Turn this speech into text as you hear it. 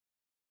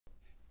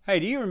Hey,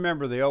 do you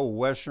remember the old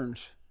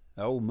westerns,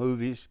 the old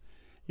movies?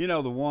 You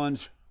know, the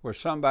ones where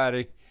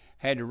somebody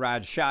had to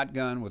ride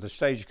shotgun with a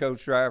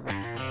stagecoach driver?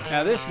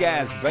 Now, this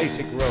guy's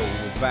basic role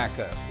was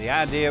backup. The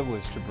idea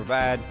was to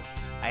provide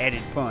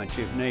added punch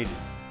if needed.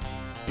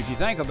 If you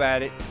think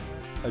about it,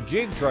 a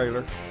jig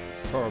trailer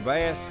for a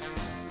bass,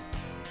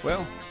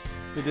 well,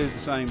 they do the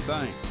same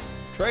thing.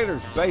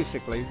 Trailers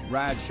basically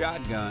ride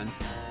shotgun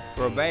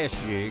for a bass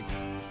jig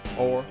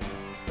or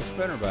a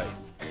spinnerbait.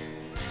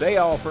 They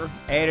offer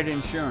added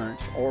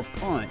insurance or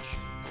punch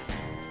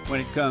when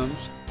it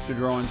comes to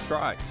drawing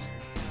strikes.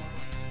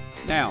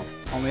 Now,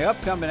 on the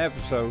upcoming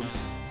episode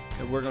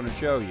that we're going to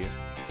show you,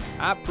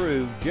 I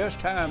proved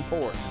just how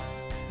important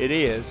it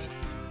is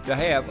to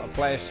have a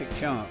plastic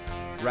chunk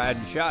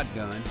riding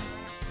shotgun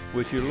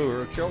with your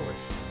lure of choice.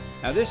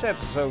 Now, this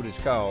episode is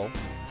called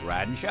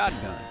Riding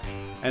Shotgun,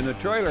 and the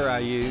trailer I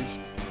used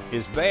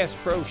is Bass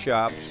Pro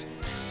Shop's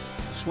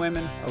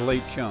Swimming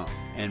Elite Chunk.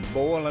 And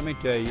boy, let me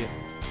tell you,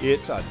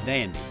 it's a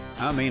dandy.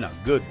 I mean a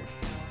good one.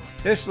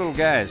 This little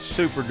guy is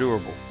super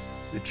durable.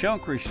 The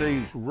chunk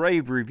receives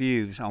rave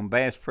reviews on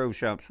Bass Pro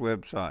Shop's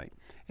website.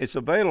 It's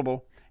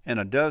available in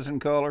a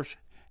dozen colors,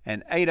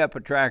 and 8-up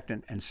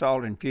attractant and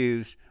salt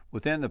infused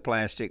within the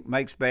plastic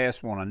makes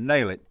bass want to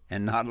nail it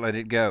and not let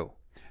it go.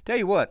 Tell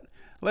you what,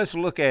 let's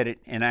look at it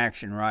in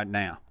action right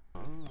now.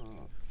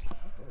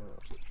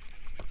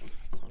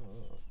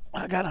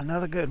 I got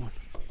another good one.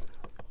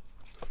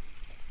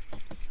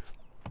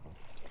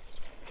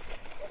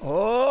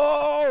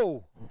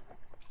 Oh!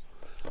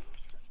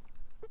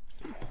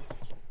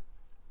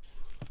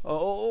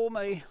 Oh,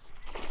 me.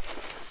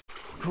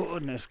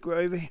 Goodness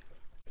gravy.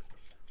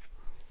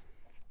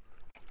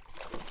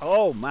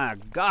 Oh my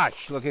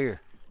gosh, look here.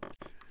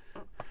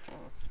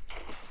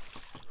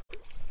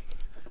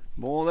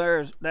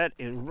 Boy, that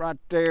is right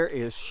there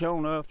is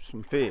showing up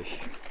some fish.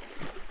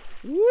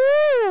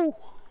 Woo!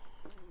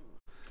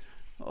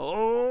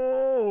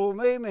 Oh,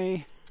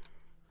 me.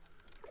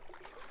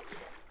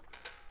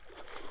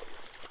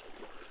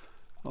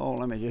 Oh,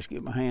 let me just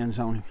get my hands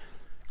on him.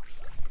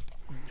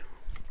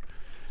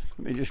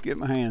 Let me just get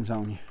my hands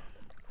on you.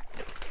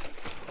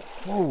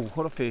 Whoa,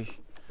 what a fish.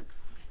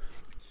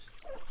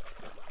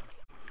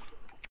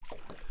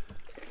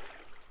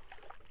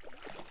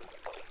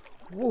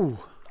 Whoa.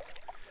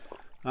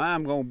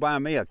 I'm gonna buy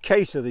me a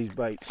case of these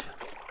baits.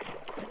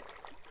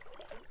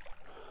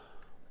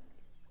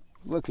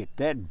 Look at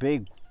that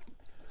big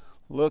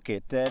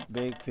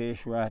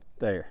fish right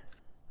there.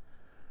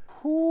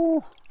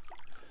 Whoo,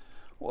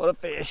 what a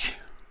fish.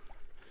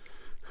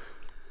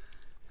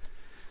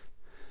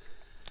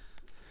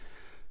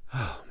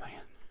 Oh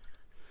man,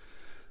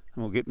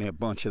 I'm gonna get me a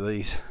bunch of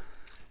these.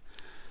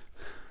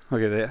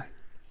 Look at that.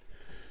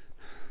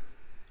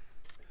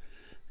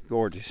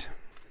 Gorgeous.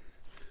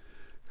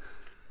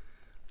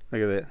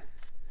 Look at that.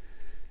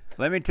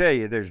 Let me tell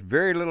you, there's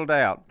very little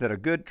doubt that a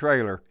good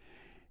trailer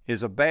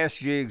is a bass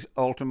jig's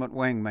ultimate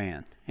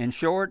wingman. In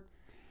short,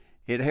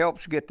 it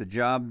helps get the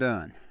job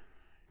done.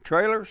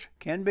 Trailers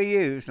can be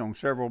used on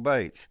several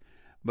baits,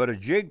 but a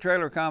jig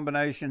trailer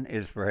combination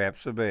is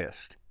perhaps the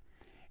best.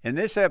 In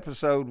this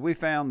episode, we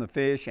found the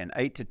fish in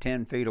 8 to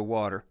 10 feet of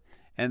water,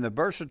 and the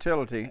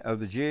versatility of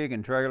the jig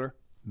and trailer,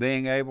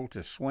 being able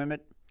to swim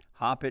it,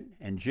 hop it,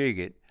 and jig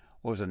it,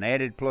 was an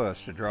added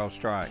plus to draw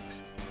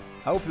strikes.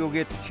 I hope you'll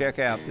get to check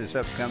out this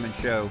upcoming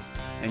show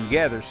and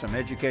gather some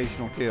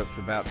educational tips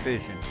about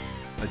fishing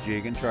a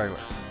jig and trailer.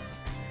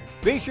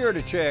 Be sure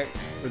to check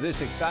for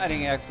this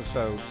exciting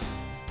episode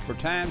for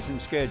times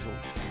and schedules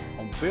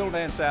on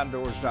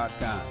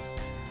BillDanceOutdoors.com.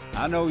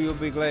 I know you'll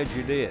be glad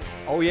you did.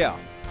 Oh yeah,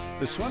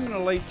 the Swimming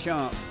Elite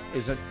Chunk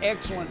is an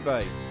excellent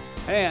bait.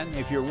 And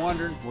if you're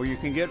wondering where you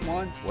can get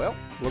one, well,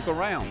 look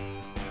around.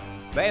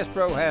 Bass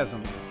Pro has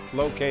them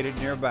located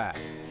nearby.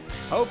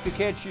 Hope to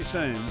catch you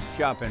soon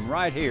shopping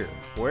right here.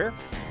 Where?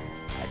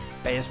 At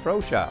Bass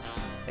Pro Shop.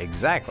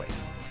 Exactly.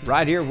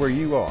 Right here where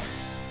you are.